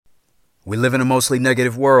We live in a mostly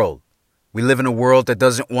negative world. We live in a world that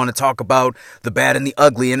doesn't want to talk about the bad and the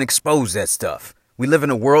ugly and expose that stuff. We live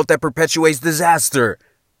in a world that perpetuates disaster.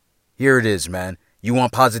 Here it is, man. You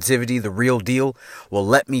want positivity, the real deal? Well,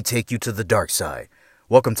 let me take you to the dark side.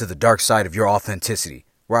 Welcome to the dark side of your authenticity,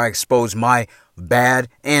 where I expose my bad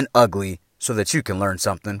and ugly so that you can learn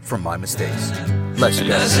something from my mistakes. Let's go.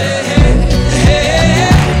 Leave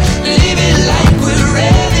it like we're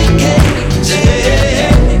renegades.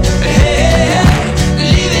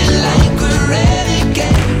 Leave it like we're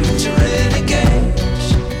renegades.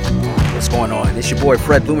 What's going on? It's your boy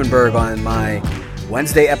Fred Blumenberg on my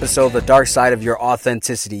Wednesday episode of The Dark Side of Your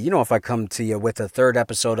Authenticity. You know, if I come to you with a third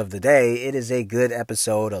episode of the day, it is a good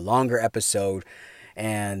episode, a longer episode,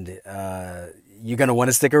 and you're going to want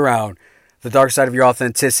to stick around. The Dark Side of Your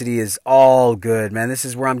Authenticity is all good, man. This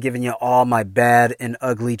is where I'm giving you all my bad and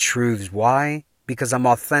ugly truths. Why? Because I'm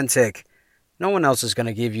authentic. No one else is going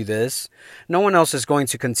to give you this. No one else is going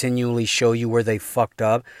to continually show you where they fucked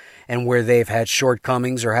up and where they've had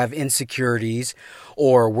shortcomings or have insecurities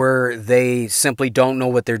or where they simply don't know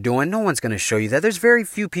what they're doing. No one's going to show you that. There's very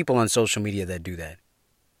few people on social media that do that.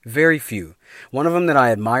 Very few. One of them that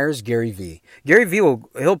I admire is Gary Vee. Gary Vee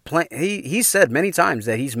he said many times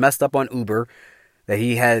that he's messed up on Uber, that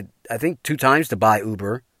he had, I think, 2 times to buy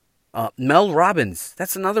Uber. Mel Robbins,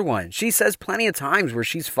 that's another one. She says plenty of times where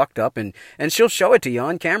she's fucked up and she'll show it to you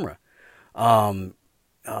on camera.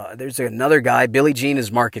 There's another guy, Billie Jean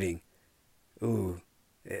is marketing. Ooh,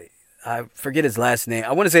 I forget his last name.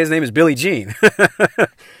 I want to say his name is Billie Jean.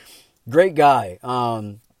 Great guy.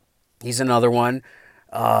 He's another one.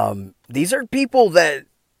 These are people that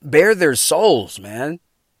bare their souls, man.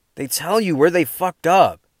 They tell you where they fucked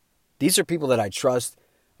up. These are people that I trust.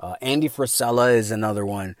 Andy Frisella is another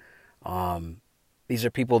one. These are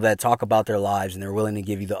people that talk about their lives and they're willing to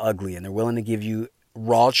give you the ugly and they're willing to give you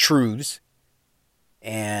raw truths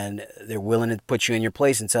and they're willing to put you in your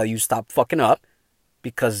place and tell you stop fucking up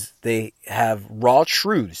because they have raw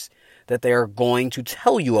truths that they are going to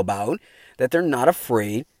tell you about that they're not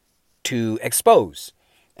afraid to expose.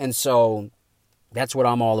 And so that's what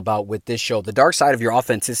I'm all about with this show. The Dark Side of Your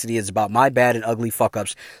Authenticity is about my bad and ugly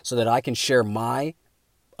fuck-ups so that I can share my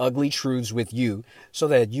ugly truths with you so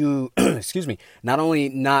that you, not only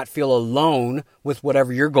not feel alone with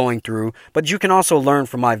whatever you're going through, but you can also learn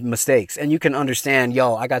from my mistakes. And you can understand,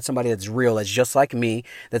 I got somebody that's real, that's just like me,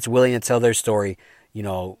 that's willing to tell their story. You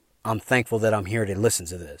know, I'm thankful that I'm here to listen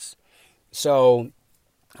to this. So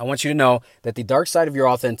I want you to know that the dark side of your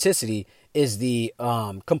authenticity is the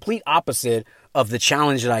complete opposite of the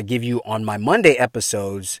challenge that I give you on my Monday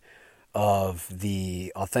episodes of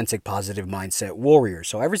the Authentic Positive Mindset Warrior.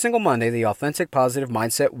 So every single Monday, the Authentic Positive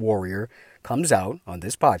Mindset Warrior comes out on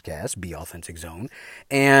this podcast, Be Authentic Zone,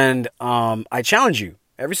 and I challenge you.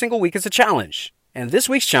 Every single week is a challenge. And this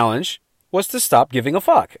week's challenge was to stop giving a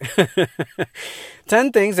fuck.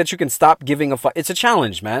 10 things that you can stop giving a fuck. It's a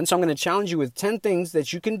challenge, man. So I'm going to challenge you with 10 things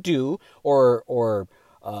that you can do or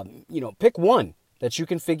pick one that you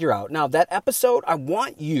can figure out. Now, that episode, I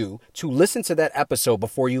want you to listen to that episode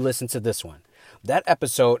before you listen to this one. That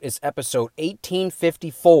episode is episode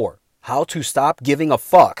 1854, How to Stop Giving a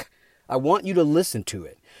Fuck. I want you to listen to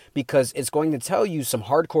it because it's going to tell you some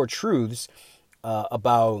hardcore truths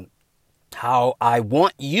about how I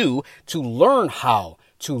want you to learn how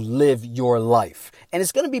to live your life. And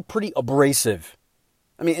it's going to be pretty abrasive.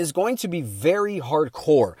 I mean, it's going to be very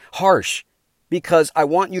hardcore, harsh, because I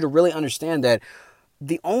want you to really understand that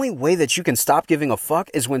the only way that you can stop giving a fuck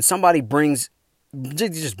is when somebody just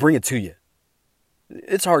bring it to you.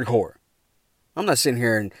 It's hardcore. I'm not sitting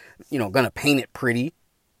here and, going to paint it pretty.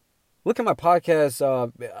 Look at my podcast.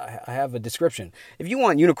 I have a description. If you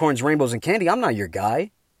want unicorns, rainbows, and candy, I'm not your guy.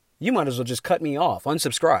 You might as well just cut me off,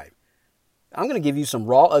 unsubscribe. I'm going to give you some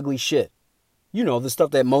raw, ugly shit. The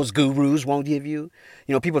stuff that most gurus won't give you.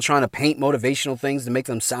 People trying to paint motivational things to make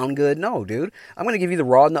them sound good. No, dude. I'm going to give you the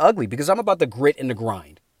raw and the ugly because I'm about the grit and the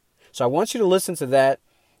grind. So I want you to listen to that.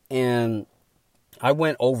 And I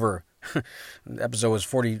went over, the episode was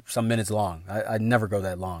 40 some minutes long. I never go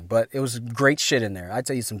that long, but it was great shit in there. I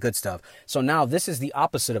tell you some good stuff. So now this is the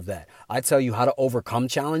opposite of that. I tell you how to overcome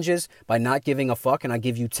challenges by not giving a fuck, and I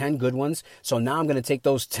give you 10 good ones. So now I'm going to take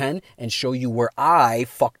those 10 and show you where I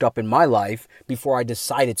fucked up in my life before I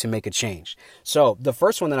decided to make a change. So the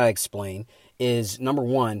first one that I explain is, number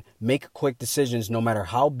 1, make quick decisions no matter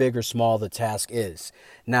how big or small the task is.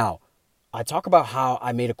 Now, I talk about how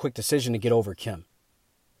I made a quick decision to get over Kim.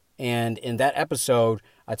 And in that episode,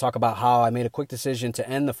 I talk about how I made a quick decision to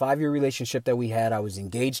end the 5-year relationship that we had. I was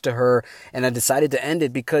engaged to her, and I decided to end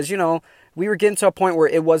it because, we were getting to a point where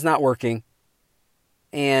it was not working.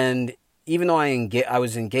 And even though I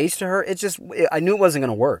was engaged to her, I knew it wasn't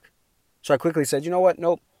going to work. So I quickly said, you know what?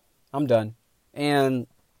 Nope, I'm done. And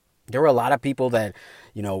there were a lot of people that,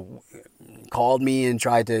 called me and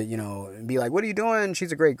tried to, be like, what are you doing?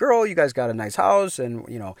 She's a great girl. You guys got a nice house. And,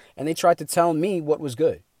 and they tried to tell me what was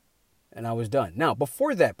good. And I was done. Now,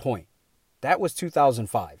 before that point, that was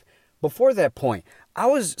 2005. Before that point, I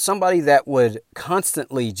was somebody that would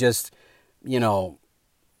constantly just, I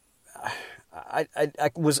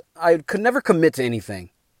could never commit to anything.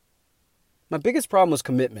 My biggest problem was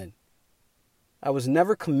commitment. I was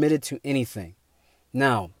never committed to anything.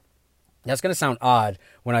 Now, that's going to sound odd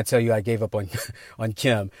when I tell you I gave up on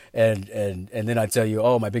Kim and then I tell you,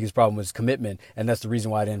 oh, my biggest problem was commitment, and that's the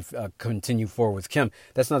reason why I didn't continue forward with Kim.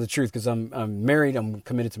 That's not the truth, because I'm married. I'm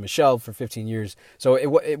committed to Michelle for 15 years. So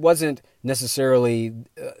it wasn't necessarily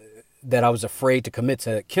that I was afraid to commit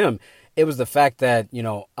to Kim. It was the fact that,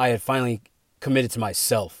 I had finally committed to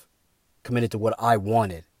myself, committed to what I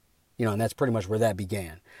wanted, and that's pretty much where that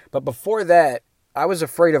began. But before that, I was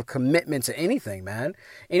afraid of commitment to anything, man.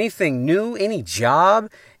 Anything new, any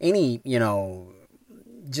job, any,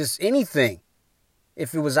 just anything.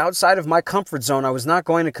 If it was outside of my comfort zone, I was not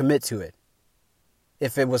going to commit to it.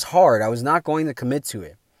 If it was hard, I was not going to commit to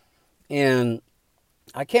it. And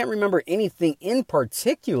I can't remember anything in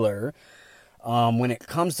particular when it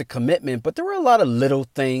comes to commitment, but there were a lot of little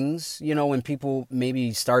things, when people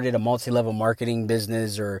maybe started a multi-level marketing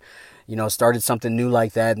business or, started something new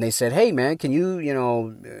like that. And they said, hey man, can you,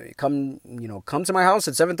 come to my house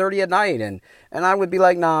at 7:30 at night? And I would be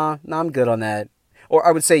like, nah, I'm good on that. Or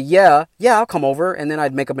I would say, yeah, I'll come over. And then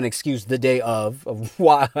I'd make up an excuse the day of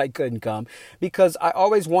why I couldn't come, because I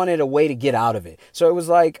always wanted a way to get out of it. So it was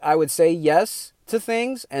like, I would say yes to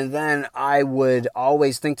things. And then I would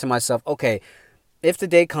always think to myself, okay, if the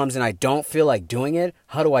day comes and I don't feel like doing it,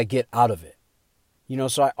 how do I get out of it?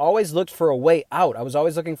 So I always looked for a way out. I was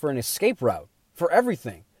always looking for an escape route for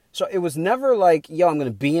everything. So it was never like, yo, I'm going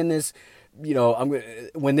to be in this,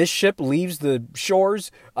 when this ship leaves the shores,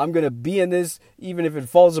 I'm going to be in this, even if it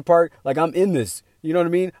falls apart, like I'm in this. You know what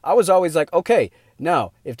I mean? I was always like, okay,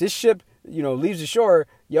 now if this ship, leaves the shore,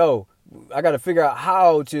 yo, I got to figure out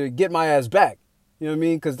how to get my ass back. You know what I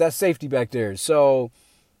mean? Because that's safety back there. So,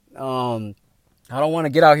 I don't want to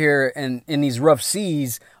get out here and in these rough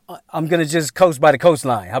seas. I'm going to just coast by the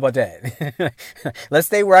coastline. How about that? Let's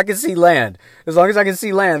stay where I can see land. As long as I can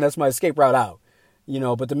see land, that's my escape route out.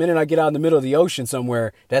 But the minute I get out in the middle of the ocean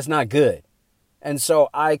somewhere, that's not good. And so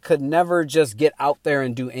I could never just get out there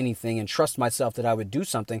and do anything and trust myself that I would do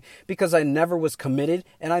something, because I never was committed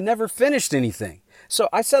and I never finished anything. So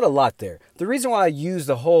I said a lot there. The reason why I use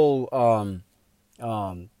the whole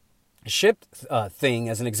ship thing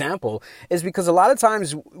as an example is because a lot of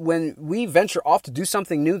times when we venture off to do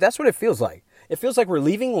something new, that's what it feels like. It feels like we're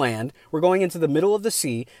leaving land. We're going into the middle of the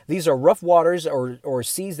sea. These are rough waters or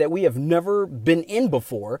seas that we have never been in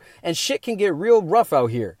before. And shit can get real rough out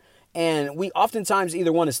here. And we oftentimes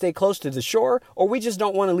either want to stay close to the shore or we just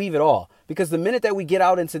don't want to leave at all. Because the minute that we get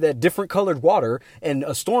out into that different colored water and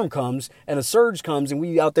a storm comes and a surge comes and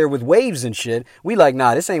we out there with waves and shit, we like,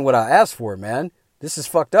 nah, this ain't what I asked for, man. This is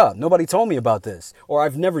fucked up. Nobody told me about this. Or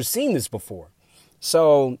I've never seen this before.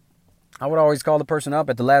 So I would always call the person up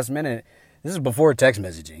at the last minute. This is before text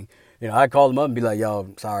messaging. I'd call them up and be like,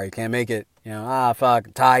 yo, sorry, can't make it.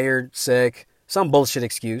 Fuck, tired, sick, some bullshit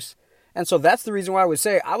excuse. And so that's the reason why I would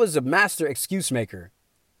say I was a master excuse maker.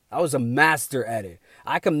 I was a master at it.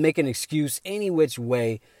 I could make an excuse any which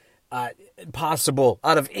way possible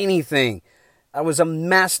out of anything. I was a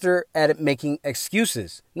master at making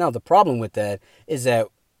excuses. Now, the problem with that is that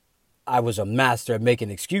I was a master at making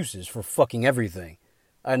excuses for fucking everything.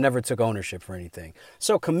 I never took ownership for anything.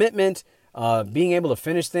 So commitment, being able to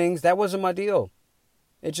finish things, that wasn't my deal.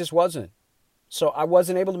 It just wasn't. So I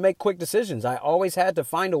wasn't able to make quick decisions. I always had to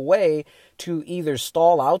find a way to either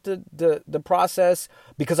stall out the process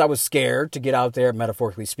because I was scared to get out there,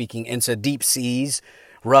 metaphorically speaking, into deep seas,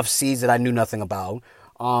 rough seas that I knew nothing about,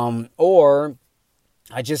 or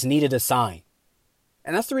I just needed a sign.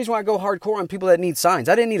 And that's the reason why I go hardcore on people that need signs.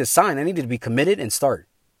 I didn't need a sign. I needed to be committed and start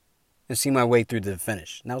and see my way through to the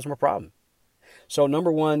finish. And that was my problem. So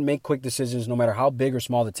number one, make quick decisions no matter how big or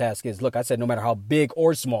small the task is. Look, I said no matter how big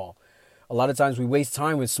or small. A lot of times we waste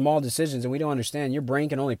time with small decisions and we don't understand your brain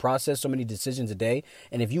can only process so many decisions a day.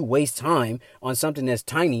 And if you waste time on something that's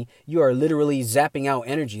tiny, you are literally zapping out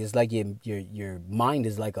energy. It's like your mind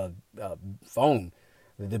is like a phone.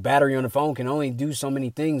 The battery on the phone can only do so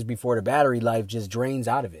many things before the battery life just drains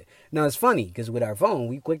out of it. Now, it's funny because with our phone,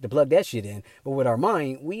 we quick to plug that shit in. But with our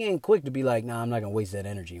mind, we ain't quick to be like, nah, I'm not going to waste that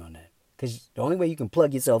energy on that. Because the only way you can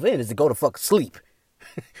plug yourself in is to go to fuck sleep.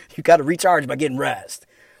 You got to recharge by getting rest.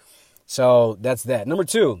 So that's that. Number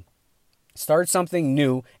 2, start something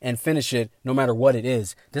new and finish it no matter what it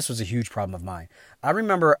is. This was a huge problem of mine. I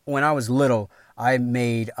remember when I was little, I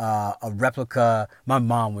made a replica. My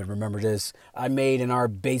mom would remember this. I made in our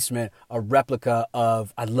basement a replica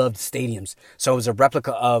of, I loved stadiums. So it was a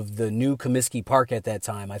replica of the new Comiskey Park at that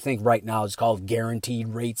time. I think right now it's called Guaranteed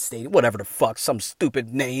Rate Stadium. Whatever the fuck, some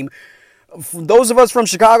stupid name. For those of us from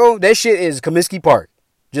Chicago, that shit is Comiskey Park.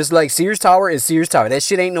 Just like Sears Tower is Sears Tower. That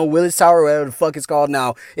shit ain't no Willis Tower, whatever the fuck it's called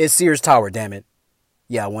now. It's Sears Tower, damn it.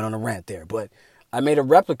 Yeah, I went on a rant there. But I made a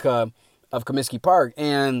replica of Comiskey Park,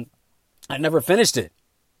 and I never finished it.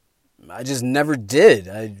 I just never did.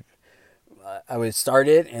 I would start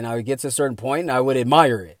it, and I would get to a certain point, and I would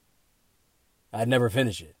admire it. I'd never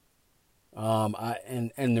finish it.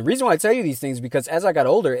 And the reason why I tell you these things is because as I got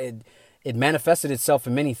older, it manifested itself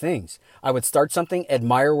in many things. I would start something,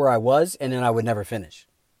 admire where I was, and then I would never finish.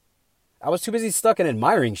 I was too busy stuck in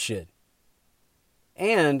admiring shit.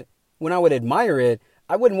 And when I would admire it,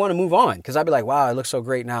 I wouldn't want to move on because I'd be like, wow, it looks so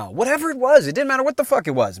great now. Whatever it was, it didn't matter what the fuck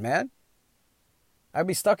it was, man. I'd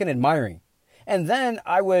be stuck in admiring. And then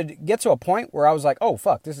I would get to a point where I was like, oh,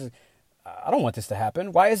 fuck, I don't want this to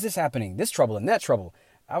happen. Why is this happening? This trouble and that trouble.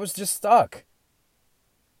 I was just stuck.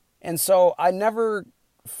 And so I never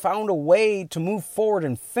found a way to move forward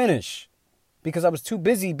and finish because I was too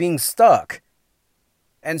busy being stuck.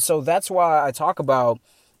 And so that's why I talk about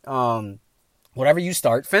whatever you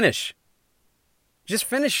start, finish. Just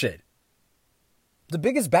finish it. The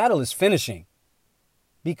biggest battle is finishing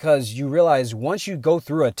because you realize once you go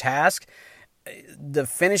through a task, the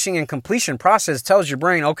finishing and completion process tells your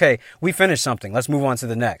brain, okay, we finished something. Let's move on to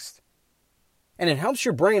the next. And it helps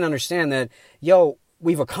your brain understand that, yo,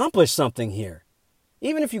 we've accomplished something here.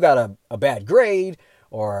 Even if you got a bad grade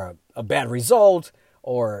or a bad result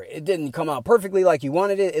or it didn't come out perfectly like you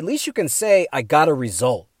wanted it, at least you can say, I got a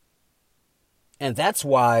result. And that's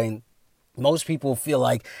why most people feel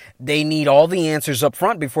like they need all the answers up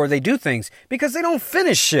front before they do things because they don't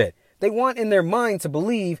finish shit. They want in their mind to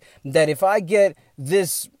believe that if I get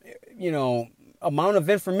this, amount of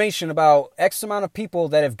information about X amount of people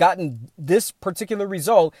that have gotten this particular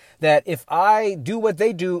result, that if I do what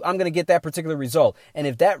they do, I'm going to get that particular result. And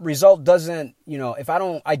if that result doesn't, if I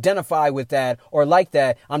don't identify with that or like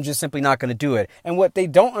that, I'm just simply not going to do it. And what they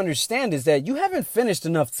don't understand is that you haven't finished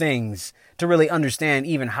enough things to really understand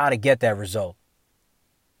even how to get that result.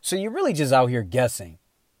 So you're really just out here guessing.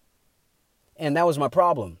 And that was my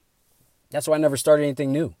problem. That's why I never started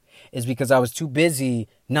anything new, is because I was too busy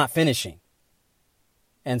not finishing.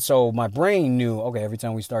 And so my brain knew, okay, every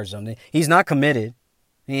time we start something, he's not committed.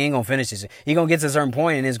 He ain't going to finish this. He's going to get to a certain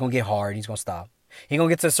point and it's going to get hard. He's going to stop. He's going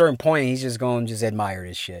to get to a certain point and he's just going to admire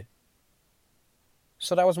this shit.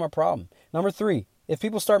 So that was my problem. Number 3, if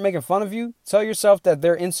people start making fun of you, tell yourself that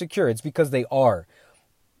they're insecure. It's because they are.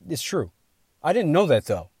 It's true. I didn't know that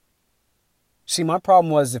though. See, my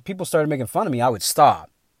problem was if people started making fun of me, I would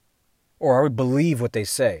stop. Or I would believe what they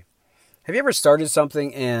say. Have you ever started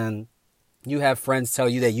something and you have friends tell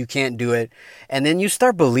you that you can't do it, and then you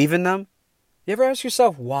start believing them? You ever ask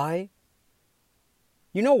yourself why?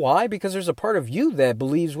 You know why? Because there's a part of you that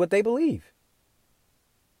believes what they believe.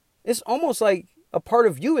 It's almost like a part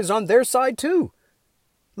of you is on their side too.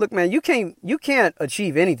 Look, man, you can't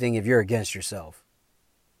achieve anything if you're against yourself.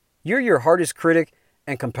 You're your hardest critic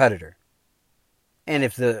and competitor. And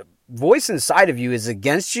if the voice inside of you is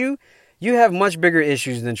against you, you have much bigger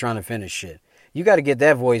issues than trying to finish shit. You got to get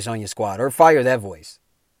that voice on your squad or fire that voice.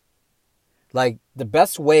 Like the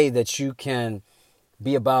best way that you can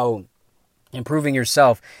be about improving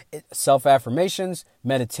yourself, self-affirmations,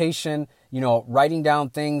 meditation, writing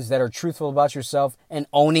down things that are truthful about yourself and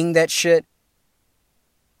owning that shit.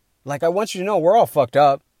 Like I want you to know we're all fucked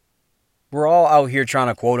up. We're all out here trying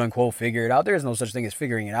to quote unquote figure it out. There's no such thing as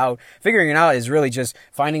figuring it out. Figuring it out is really just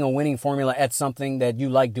finding a winning formula at something that you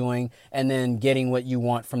like doing and then getting what you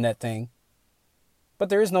want from that thing. But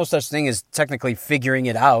there is no such thing as technically figuring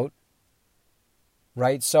it out,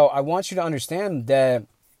 right? So I want you to understand that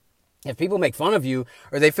if people make fun of you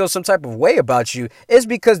or they feel some type of way about you, it's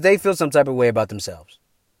because they feel some type of way about themselves.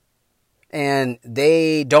 And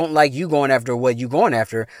they don't like you going after what you're going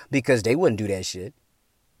after because they wouldn't do that shit.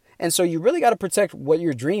 And so you really got to protect what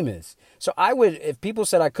your dream is. So if people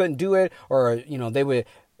said I couldn't do it or,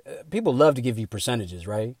 people love to give you percentages,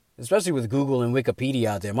 right? Especially with Google and Wikipedia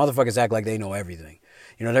out there. Motherfuckers act like they know everything.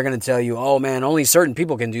 They're going to tell you, oh man, only certain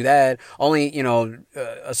people can do that. Only,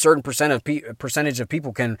 a certain percentage of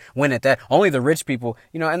people can win at that. Only the rich people,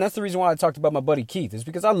 and that's the reason why I talked about my buddy Keith is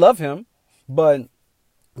because I love him, but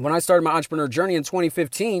When I started my entrepreneur journey in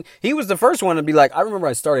 2015, he was the first one to be like, I remember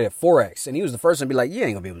I started at Forex, and he was the first one to be like, you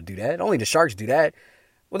ain't gonna be able to do that. Only the sharks do that.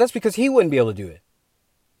 Well, that's because he wouldn't be able to do it.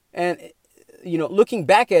 And, looking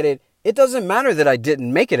back at it, it doesn't matter that I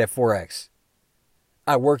didn't make it at Forex.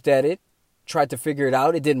 I worked at it, tried to figure it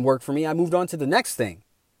out. It didn't work for me. I moved on to the next thing.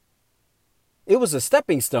 It was a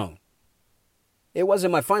stepping stone. It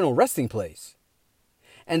wasn't my final resting place.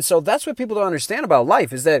 And so that's what people don't understand about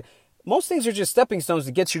life, is that most things are just stepping stones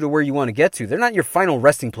to get you to where you want to get to. They're not your final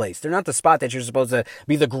resting place. They're not the spot that you're supposed to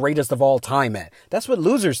be the greatest of all time at. That's what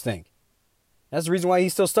losers think. That's the reason why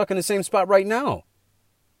he's still stuck in the same spot right now.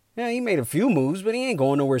 Yeah, he made a few moves, but he ain't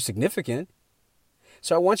going nowhere significant.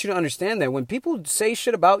 So I want you to understand that when people say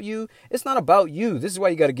shit about you, it's not about you. This is why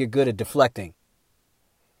you got to get good at deflecting.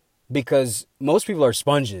 Because most people are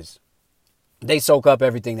sponges. They soak up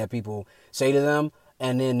everything that people say to them,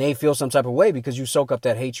 and then they feel some type of way because you soak up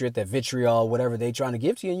that hatred, that vitriol, whatever they trying to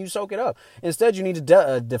give to you, and you soak it up. Instead, you need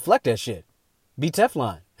to deflect that shit. Be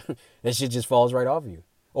Teflon. That shit just falls right off you.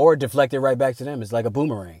 Or deflect it right back to them. It's like a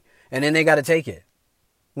boomerang. And then they got to take it.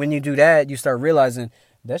 When you do that, you start realizing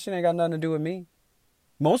that shit ain't got nothing to do with me.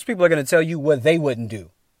 Most people are going to tell you what they wouldn't do.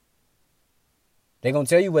 They're going to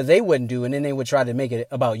tell you what they wouldn't do, and then they would try to make it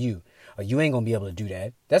about you. Or you ain't going to be able to do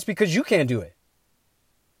that. That's because you can't do it.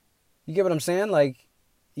 You get what I'm saying? Like,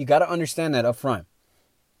 you got to understand that up front.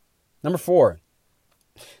 Number 4,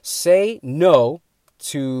 say no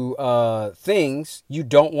to things you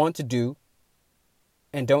don't want to do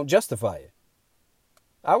and don't justify it.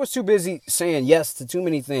 I was too busy saying yes to too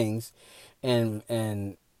many things, and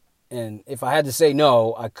if I had to say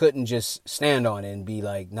no, I couldn't just stand on it and be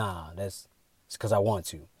like, nah, it's because I want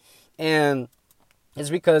to. And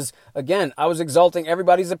it's because, again, I was exalting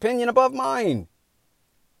everybody's opinion above mine.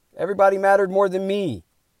 Everybody mattered more than me.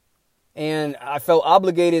 And I felt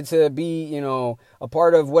obligated to be, a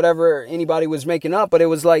part of whatever anybody was making up. But it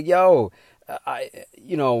was like,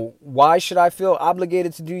 why should I feel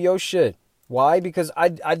obligated to do your shit? Why? Because I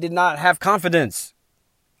did not have confidence.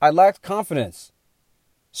 I lacked confidence.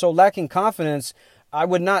 So lacking confidence, I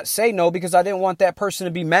would not say no because I didn't want that person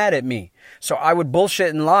to be mad at me. So I would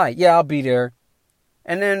bullshit and lie. Yeah, I'll be there.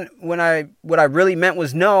 And then what I really meant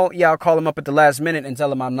was no, yeah, I'll call him up at the last minute and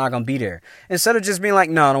tell him I'm not going to be there. Instead of just being like,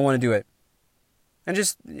 no, I don't want to do it. And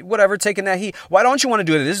just, whatever, taking that heat. Why don't you want to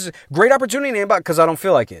do it? This is a great opportunity, because I don't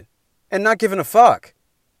feel like it. And not giving a fuck.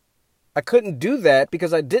 I couldn't do that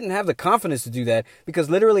because I didn't have the confidence to do that, because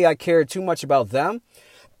literally I cared too much about them.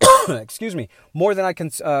 Excuse me, more than I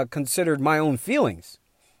considered my own feelings.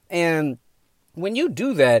 And when you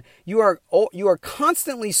do that, you are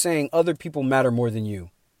constantly saying other people matter more than you.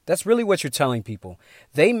 That's really what you're telling people.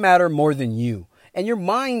 They matter more than you. And your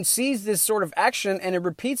mind sees this sort of action and it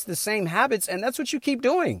repeats the same habits, and that's what you keep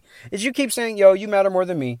doing. Is you keep saying, yo, you matter more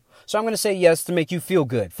than me, so I'm going to say yes to make you feel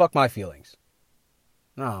good. Fuck my feelings.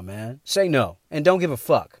 Nah, man. Say no and don't give a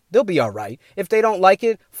fuck. They'll be all right. If they don't like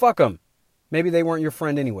it, fuck them. Maybe they weren't your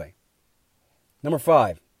friend anyway. Number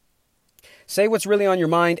 5. Say what's really on your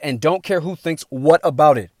mind and don't care who thinks what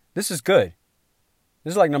about it. This is good.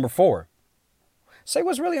 This is like number 4. Say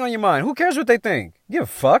what's really on your mind. Who cares what they think? Give a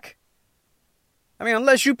fuck. I mean,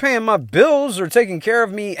 unless you paying my bills or taking care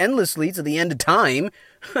of me endlessly to the end of time,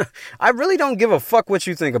 I really don't give a fuck what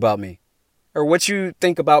you think about me or what you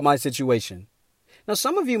think about my situation. Now,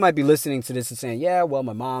 some of you might be listening to this and saying, yeah, well,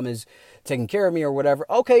 my mom is taking care of me or whatever.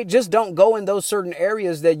 Okay, just don't go in those certain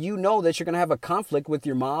areas that you know that you're going to have a conflict with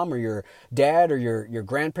your mom or your dad or your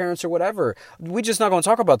grandparents or whatever. We're just not going to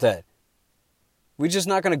talk about that. We're just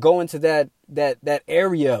not going to go into that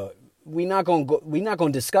area. We're not going to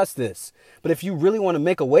discuss this. But if you really want to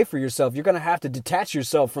make a way for yourself, you're going to have to detach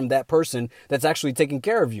yourself from that person that's actually taking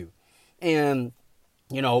care of you and,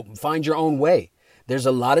 find your own way. There's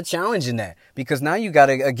a lot of challenge in that because now you got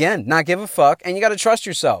to, again, not give a fuck, and you got to trust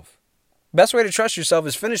yourself. Best way to trust yourself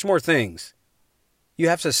is finish more things. You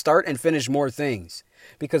have to start and finish more things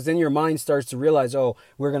because then your mind starts to realize, oh,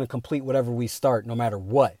 we're going to complete whatever we start no matter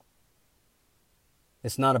what.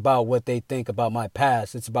 It's not about what they think about my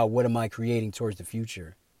past. It's about what am I creating towards the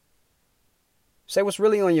future. Say what's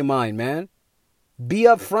really on your mind, man. Be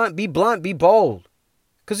upfront, be blunt, be bold.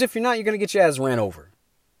 Because if you're not, you're going to get your ass ran over.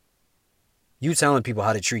 You telling people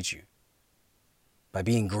how to treat you by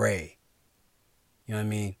being gray. You know what I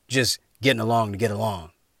mean? Just getting along to get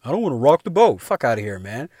along. I don't want to rock the boat. Fuck out of here,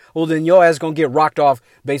 man. Well, then your ass going to get rocked off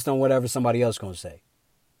based on whatever somebody else going to say.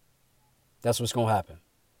 That's what's going to happen.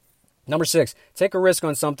 Number 6, take a risk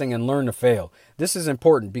on something and learn to fail. This is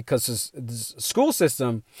important because the school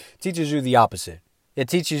system teaches you the opposite. It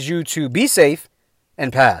teaches you to be safe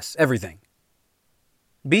and pass everything.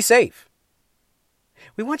 Be safe.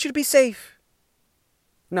 We want you to be safe.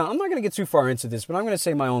 Now, I'm not going to get too far into this, but I'm going to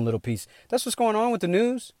say my own little piece. That's what's going on with the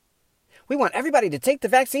news. We want everybody to take the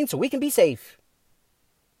vaccine so we can be safe.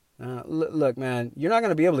 Look, man, you're not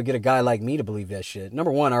going to be able to get a guy like me to believe that shit.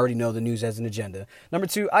 Number one, I already know the news has an agenda. Number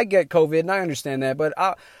two, I get COVID and I understand that, but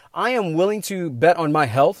I am willing to bet on my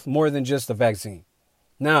health more than just the vaccine.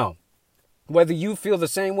 Now, whether you feel the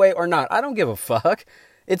same way or not, I don't give a fuck.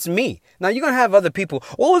 It's me. Now, you're going to have other people,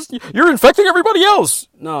 well, you're infecting everybody else.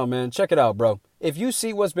 No, man, check it out, bro. If you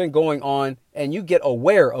see what's been going on and you get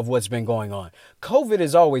aware of what's been going on, COVID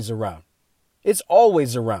is always around. It's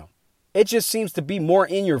always around. It just seems to be more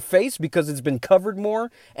in your face because it's been covered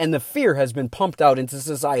more and the fear has been pumped out into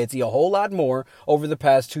society a whole lot more over the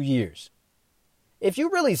past 2 years. If you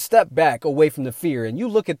really step back away from the fear and you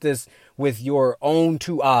look at this with your own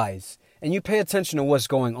two eyes and you pay attention to what's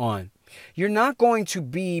going on, you're not going to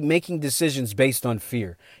be making decisions based on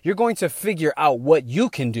fear. You're going to figure out what you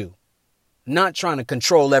can do, not trying to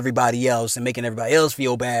control everybody else and making everybody else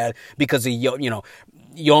feel bad because of your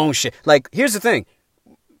own shit. Like, here's the thing.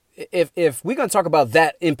 If we're going to talk about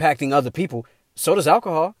that impacting other people, so does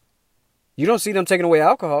alcohol. You don't see them taking away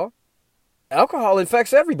alcohol. Alcohol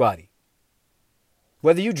infects everybody,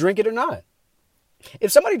 whether you drink it or not.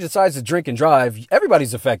 If somebody decides to drink and drive,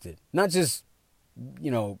 everybody's affected. Not just,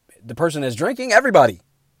 the person that's drinking, everybody.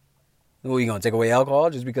 Well, you going to take away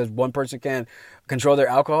alcohol just because one person can't control their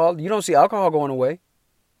alcohol? You don't see alcohol going away.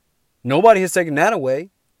 Nobody has taken that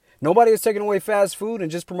away. Nobody has taken away fast food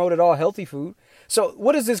and just promoted all healthy food. So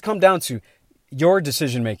what does this come down to? Your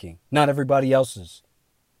decision making, not everybody else's.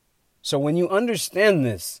 So when you understand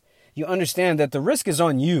this, you understand that the risk is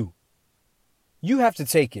on you. You have to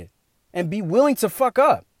take it and be willing to fuck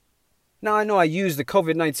up. Now, I know I use the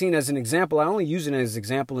COVID-19 as an example. I only use it as an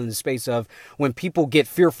example in the space of when people get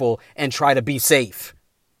fearful and try to be safe.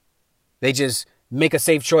 They just make a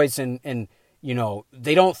safe choice and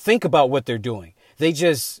they don't think about what they're doing. They've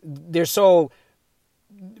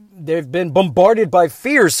been bombarded by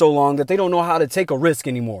fear so long that they don't know how to take a risk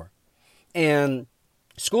anymore. And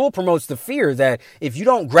school promotes the fear that if you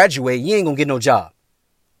don't graduate, you ain't gonna get no job.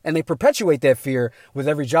 And they perpetuate that fear with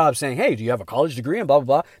every job saying, hey, do you have a college degree and blah,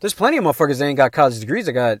 blah, blah. There's plenty of motherfuckers that ain't got college degrees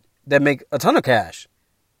that make a ton of cash.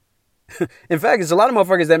 In fact, there's a lot of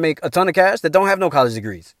motherfuckers that make a ton of cash that don't have no college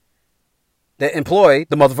degrees, that employ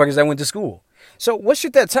the motherfuckers that went to school. So what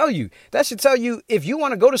should that tell you? That should tell you if you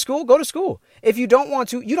want to go to school, go to school. If you don't want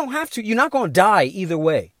to, you don't have to. You're not going to die either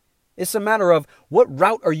way. It's a matter of what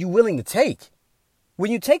route are you willing to take?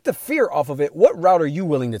 When you take the fear off of it, what route are you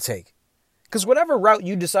willing to take? Because whatever route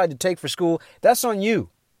you decide to take for school, that's on you.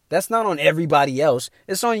 That's not on everybody else.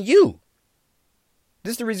 It's on you.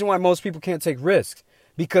 This is the reason why most people can't take risks.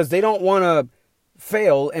 Because they don't want to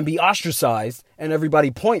fail and be ostracized and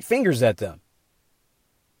everybody point fingers at them.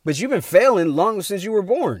 But you've been failing long since you were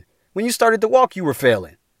born. When you started to walk, you were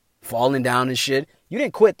failing. Falling down and shit. You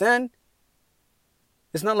didn't quit then.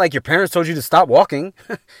 It's not like your parents told you to stop walking.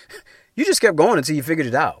 You just kept going until you figured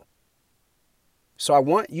it out. So I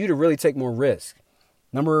want you to really take more risk.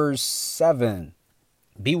 Number 7,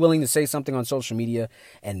 be willing to say something on social media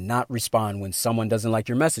and not respond when someone doesn't like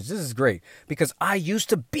your message. This is great because I used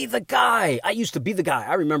to be the guy.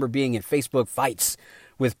 I remember being in Facebook fights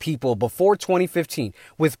with people before 2015,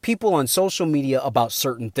 with people on social media about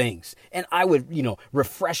certain things. And I would,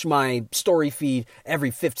 refresh my story feed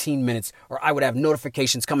every 15 minutes, or I would have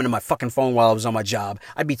notifications coming to my fucking phone while I was on my job.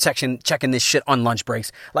 I'd be checking this shit on lunch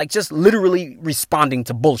breaks, like just literally responding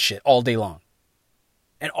to bullshit all day long.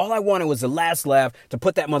 And all I wanted was the last laugh to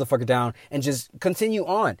put that motherfucker down and just continue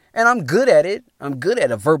on. And I'm good at it. I'm good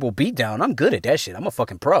at a verbal beatdown. I'm good at that shit. I'm a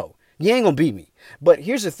fucking pro. You ain't gonna beat me. But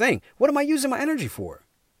here's the thing. What am I using my energy for?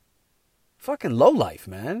 Fucking low life,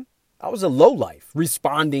 man. I was a low life,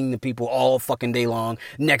 responding to people all fucking day long.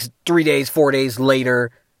 Next 3 days, 4 days later,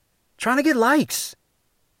 trying to get likes.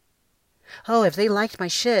 Oh, if they liked my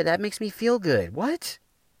shit, that makes me feel good. What?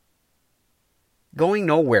 Going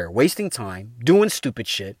nowhere, wasting time, doing stupid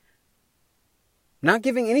shit, not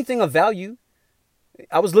giving anything of value.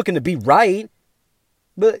 I was looking to be right,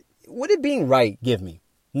 but what did being right give me?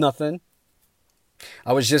 Nothing.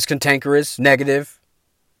 I was just cantankerous, negative.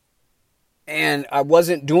 And I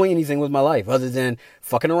wasn't doing anything with my life other than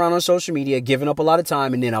fucking around on social media, giving up a lot of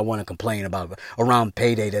time, and then I want to complain about around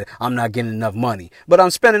payday that I'm not getting enough money. But I'm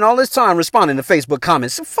spending all this time responding to Facebook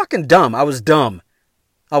comments. So fucking dumb. I was dumb.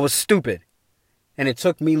 I was stupid. And it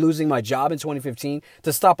took me losing my job in 2015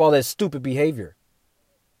 to stop all that stupid behavior.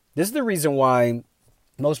 This is the reason why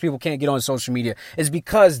most people can't get on social media, is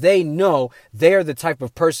because they know they're the type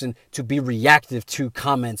of person to be reactive to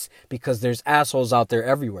comments, because there's assholes out there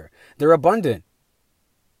everywhere. They're abundant.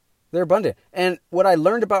 They're abundant. And what I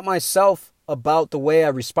learned about myself about the way I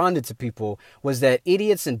responded to people was that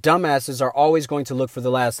idiots and dumbasses are always going to look for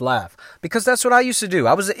the last laugh. Because that's what I used to do.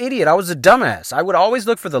 I was an idiot. I was a dumbass. I would always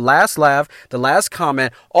look for the last laugh, the last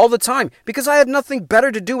comment, all the time. Because I had nothing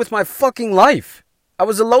better to do with my fucking life. I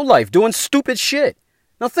was a lowlife doing stupid shit.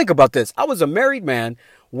 Now think about this. I was a married man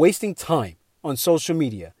wasting time on social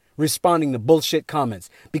media, responding to bullshit comments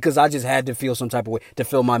because I just had to feel some type of way to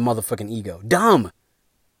fill my motherfucking ego. Dumb.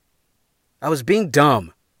 I was being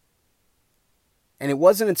dumb. And it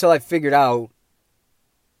wasn't until I figured out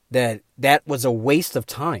that that was a waste of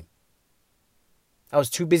time. I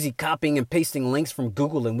was too busy copying and pasting links from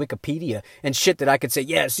Google and Wikipedia and shit that I could say,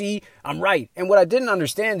 yeah, see, I'm right. And what I didn't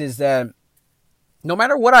understand is that no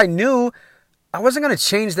matter what I knew, I wasn't going to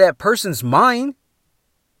change that person's mind.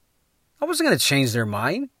 I wasn't going to change their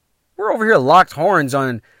mind. We're over here locked horns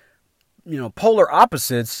on, polar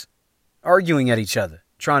opposites arguing at each other,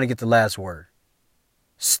 trying to get the last word.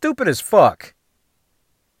 Stupid as fuck.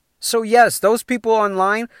 So yes, those people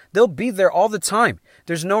online, they'll be there all the time.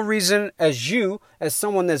 There's no reason as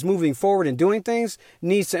someone that's moving forward and doing things,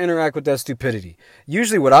 needs to interact with that stupidity.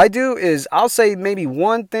 Usually what I do is I'll say maybe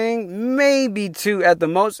one thing, maybe two at the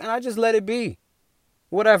most, and I just let it be.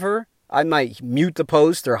 Whatever. I might mute the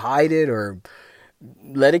post or hide it or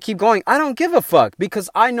let it keep going. I don't give a fuck because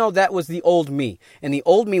I know that was the old me. And the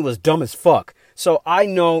old me was dumb as fuck. So I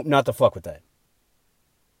know not to fuck with that.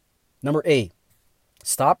 Number 8.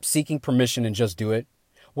 Stop seeking permission and just do it.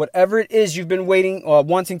 Whatever it is you've been waiting or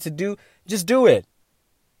wanting to do, just do it.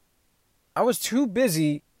 I was too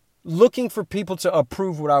busy looking for people to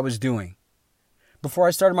approve what I was doing. Before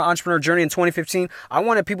I started my entrepreneur journey in 2015, I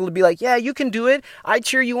wanted people to be like, yeah, you can do it. I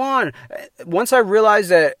cheer you on. Once I realized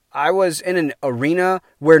that I was in an arena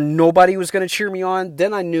where nobody was going to cheer me on,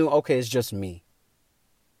 then I knew, okay, it's just me.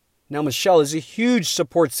 Now, Michelle is a huge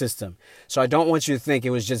support system. So I don't want you to think it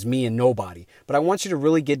was just me and nobody. But I want you to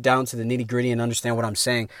really get down to the nitty gritty and understand what I'm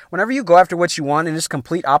saying. Whenever you go after what you want and it's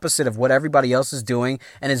complete opposite of what everybody else is doing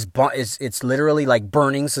and it's literally like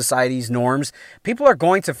burning society's norms, people are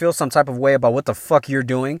going to feel some type of way about what the fuck you're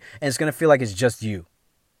doing. And it's going to feel like it's just you.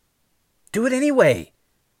 Do it anyway.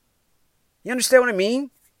 You understand what I mean?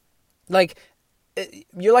 Like,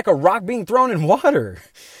 you're like a rock being thrown in water.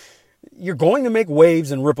 You're going to make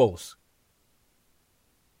waves and ripples.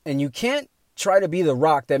 And you can't try to be the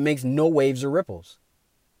rock that makes no waves or ripples.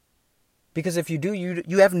 Because if you do,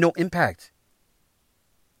 you have no impact.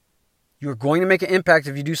 You're going to make an impact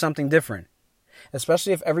if you do something different.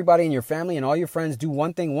 Especially if everybody in your family and all your friends do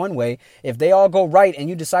one thing one way. If they all go right and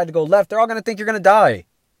you decide to go left, they're all going to think you're going to die.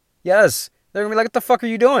 Yes. They're going to be like, what the fuck are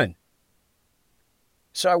you doing?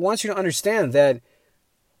 So I want you to understand that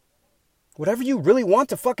whatever you really want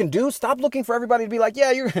to fucking do, stop looking for everybody to be like,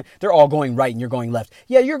 yeah, they're all going right and you're going left.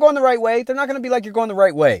 Yeah, you're going the right way. They're not going to be like you're going the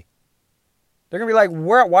right way. They're going to be like,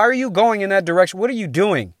 why are you going in that direction? What are you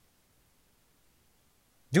doing?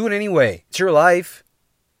 Do it anyway. It's your life.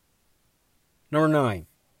 Number 9.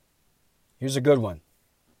 Here's a good one.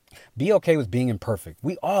 Be okay with being imperfect.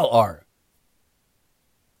 We all are.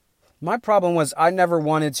 My problem was I never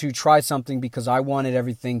wanted to try something because I wanted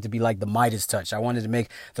everything to be like the Midas touch. I wanted to make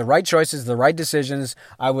the right choices, the right decisions.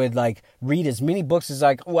 I would read as many books as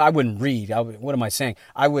I wouldn't read. What am I saying?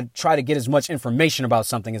 I would try to get as much information about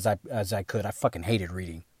something as I could. I fucking hated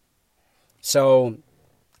reading. So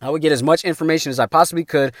I would get as much information as I possibly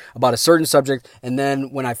could about a certain subject. And then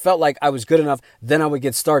when I felt like I was good enough, then I would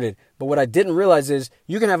get started. But what I didn't realize is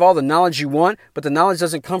you can have all the knowledge you want, but the knowledge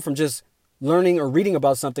doesn't come from just learning or reading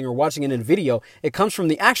about something or watching it in a video. It comes from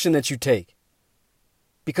the action that you take.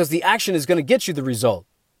 Because the action is going to get you the result.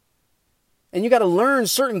 And you got to learn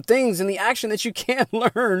certain things in the action that you can't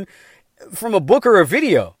learn from a book or a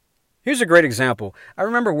video. Here's a great example. I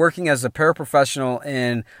remember working as a paraprofessional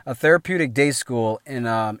in a therapeutic day school in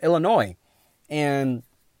Illinois. And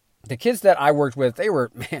the kids that I worked with, they were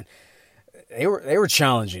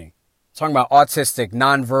challenging. Talking about autistic,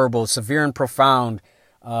 nonverbal, severe and profound,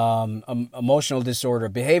 emotional disorder,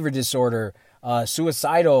 behavior disorder,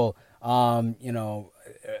 suicidal,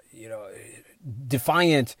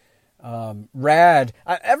 defiant, rad,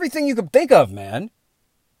 everything you could think of, man.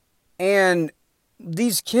 And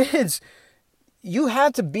these kids, you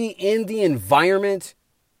had to be in the environment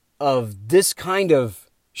of this kind of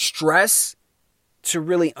stress to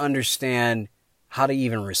really understand how to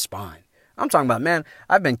even respond. I'm talking about, man,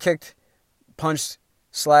 I've been kicked, punched,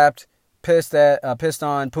 slapped, pissed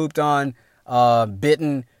on, pooped on,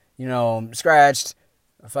 bitten, scratched,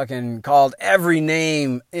 fucking called every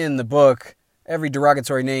name in the book, every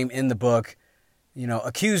derogatory name in the book,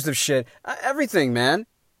 accused of shit, everything, man.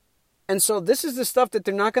 And so this is the stuff that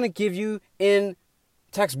they're not going to give you in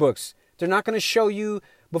textbooks. They're not going to show you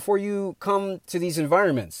before you come to these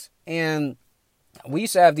environments. And we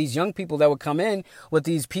used to have these young people that would come in with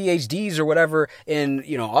these PhDs or whatever in,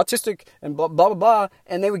 autistic and blah, blah, blah, blah.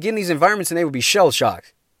 And they would get in these environments and they would be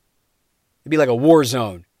shell-shocked. It'd be like a war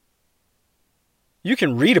zone. You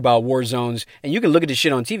can read about war zones and you can look at this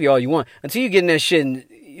shit on TV all you want until you get in that shit and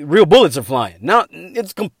real bullets are flying. Now,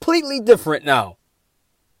 it's completely different now.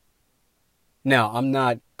 Now, I'm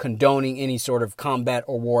not condoning any sort of combat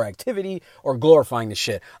or war activity or glorifying the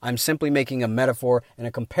shit. I'm simply making a metaphor and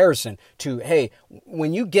a comparison to, hey,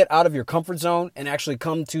 when you get out of your comfort zone and actually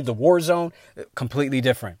come to the war zone, completely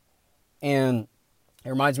different. And it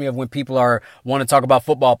reminds me of when people want to talk about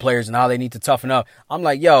football players and how they need to toughen up. I'm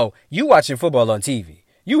like, yo, you watching football on TV.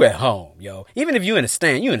 You at home, yo. Even if you in a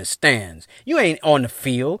stand, you in the stands. You ain't on the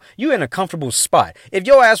field. You in a comfortable spot. If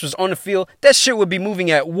your ass was on the field, that shit would be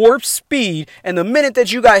moving at warp speed. And the minute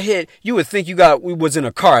that you got hit, you would think we was in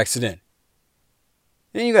a car accident.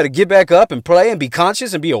 Then you got to get back up and play and be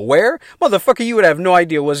conscious and be aware. Motherfucker, you would have no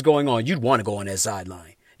idea what's going on. You'd want to go on that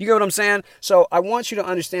sideline. You get what I'm saying? So I want you to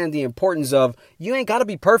understand the importance of you ain't got to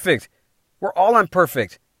be perfect. We're all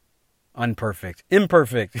imperfect. Imperfect.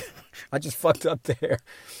 I just fucked up there.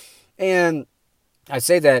 And I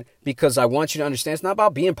say that because I want you to understand it's not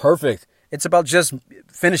about being perfect. It's about just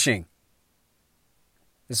finishing.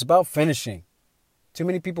 It's about finishing. Too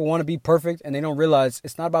many people want to be perfect and they don't realize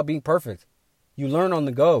it's not about being perfect. You learn on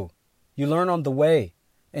the go. You learn on the way.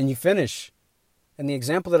 And you finish. And the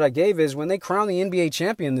example that I gave is when they crown the NBA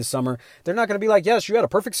champion this summer, they're not going to be like, yes, you had a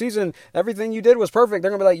perfect season. Everything you did was perfect.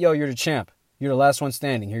 They're going to be like, yo, you're the champ. You're the last one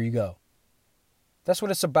standing. Here you go. That's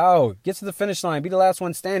what it's about. Get to the finish line. Be the last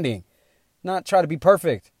one standing. Not try to be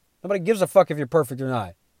perfect. Nobody gives a fuck if you're perfect or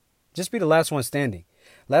not. Just be the last one standing.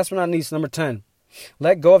 Last but not least, number 10.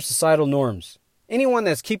 Let go of societal norms. Anyone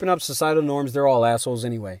that's keeping up societal norms, they're all assholes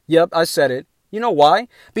anyway. Yep, I said it. You know why?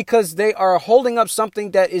 Because they are holding up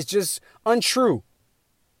something that is just untrue.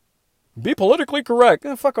 Be politically correct.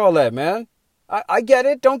 Fuck all that, man. I get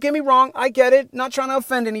it. Don't get me wrong. I get it. Not trying to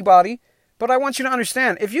offend anybody. But I want you to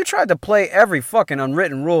understand, if you tried to play every fucking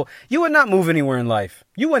unwritten rule, you would not move anywhere in life.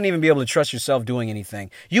 You wouldn't even be able to trust yourself doing anything.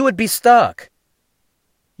 You would be stuck.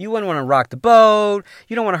 You wouldn't want to rock the boat.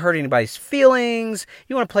 You don't want to hurt anybody's feelings.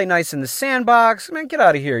 You want to play nice in the sandbox. Man, get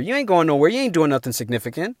out of here. You ain't going nowhere. You ain't doing nothing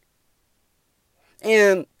significant.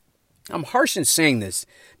 And I'm harsh in saying this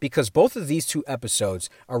because both of these two episodes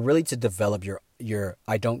are really to develop your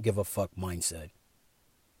I don't give a fuck mindset.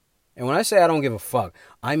 And when I say I don't give a fuck,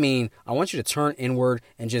 I mean I want you to turn inward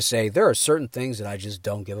and just say there are certain things that I just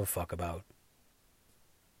don't give a fuck about.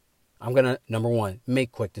 I'm going to, number 1,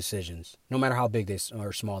 make quick decisions, no matter how big they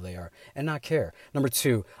or small they are, and not care. Number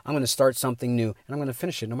 2, I'm going to start something new, and I'm going to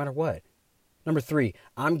finish it no matter what. Number 3,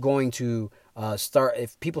 I'm going to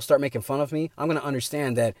if people start making fun of me, I'm going to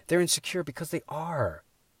understand that they're insecure because they are.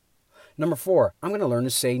 Number 4, I'm going to learn to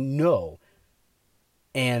say no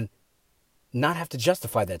and not have to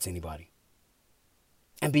justify that to anybody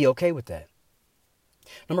and be okay with that.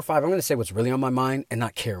 Number 5, I'm going to say what's really on my mind and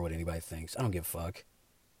not care what anybody thinks. I don't give a fuck.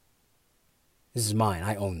 This is mine.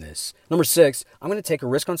 I own this. Number 6, I'm going to take a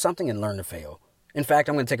risk on something and learn to fail. In fact,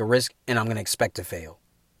 I'm going to take a risk and I'm going to expect to fail.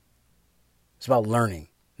 It's about learning,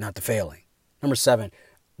 not the failing. Number 7,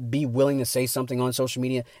 be willing to say something on social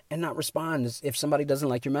media and not respond if somebody doesn't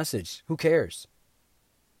like your message. Who cares?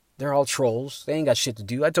 They're all trolls. They ain't got shit to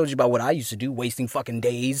do. I told you about what I used to do, wasting fucking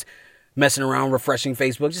days, messing around, refreshing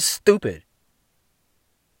Facebook. Just stupid.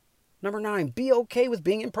 Number 9, be okay with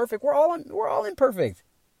being imperfect. We're all imperfect.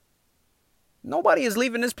 Nobody is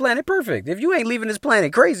leaving this planet perfect. If you ain't leaving this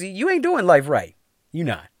planet crazy, you ain't doing life right. You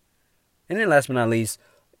not. And then last but not least,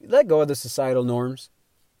 let go of the societal norms.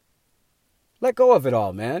 Let go of it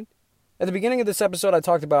all, man. At the beginning of this episode, I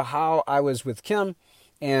talked about how I was with Kim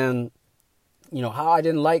and how I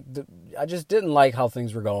just didn't like how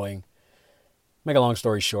things were going. Make a long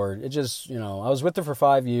story short, it just, I was with her for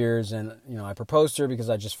 5 years and, I proposed to her because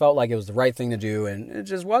I just felt like it was the right thing to do and it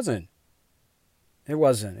just wasn't. It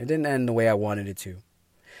wasn't. It didn't end the way I wanted it to.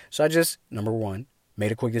 So I just, number 1,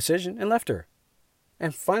 made a quick decision and left her.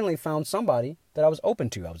 And finally found somebody that I was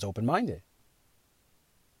open to. I was open-minded.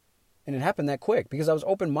 And it happened that quick because I was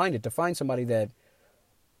open-minded to find somebody that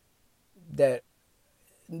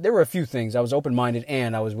there were a few things. I was open-minded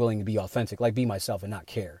and I was willing to be authentic, like be myself and not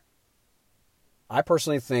care. I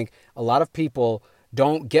personally think a lot of people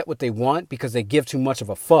don't get what they want because they give too much of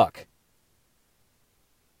a fuck.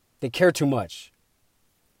 They care too much.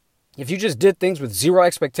 If you just did things with zero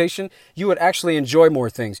expectation, you would actually enjoy more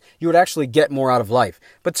things. You would actually get more out of life.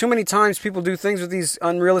 But too many times people do things with these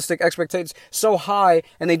unrealistic expectations so high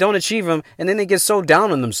and they don't achieve them, and then they get so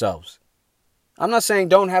down on themselves. I'm not saying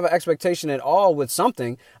don't have an expectation at all with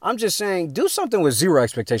something. I'm just saying do something with zero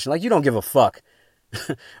expectation, like you don't give a fuck.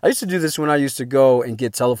 I used to do this when I used to go and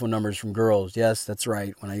get telephone numbers from girls. Yes, that's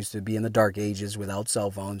right. When I used to be in the dark ages without cell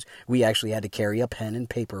phones, we actually had to carry a pen and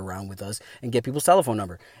paper around with us and get people's telephone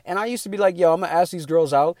number. And I used to be like, yo, I'm going to ask these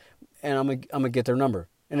girls out and I'm going to get their number.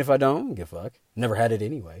 And if I don't, give a fuck. Never had it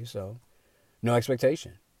anyway, so no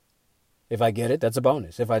expectation. If I get it, that's a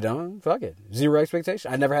bonus. If I don't, fuck it. Zero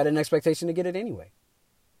expectation. I never had an expectation to get it anyway.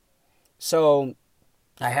 So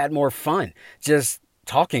I had more fun just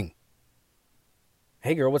talking.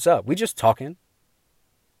 Hey girl, what's up? We just talking.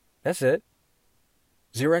 That's it.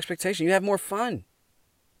 Zero expectation. You have more fun.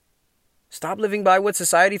 Stop living by what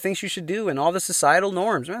society thinks you should do and all the societal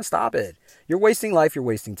norms. Man, stop it. You're wasting life. You're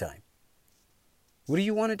wasting time. What do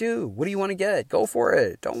you want to do? What do you want to get? Go for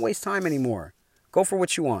it. Don't waste time anymore. Go for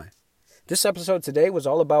what you want. This episode today was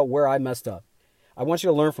all about where I messed up. I want you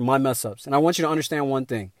to learn from my mess ups. And I want you to understand one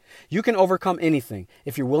thing. You can overcome anything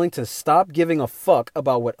if you're willing to stop giving a fuck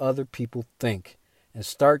about what other people think and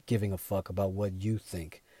start giving a fuck about what you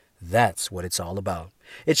think. That's what it's all about.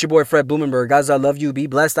 It's your boy Fred Blumenberg. Guys, I love you. Be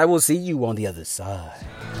blessed. I will see you on the other side.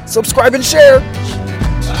 Subscribe and share.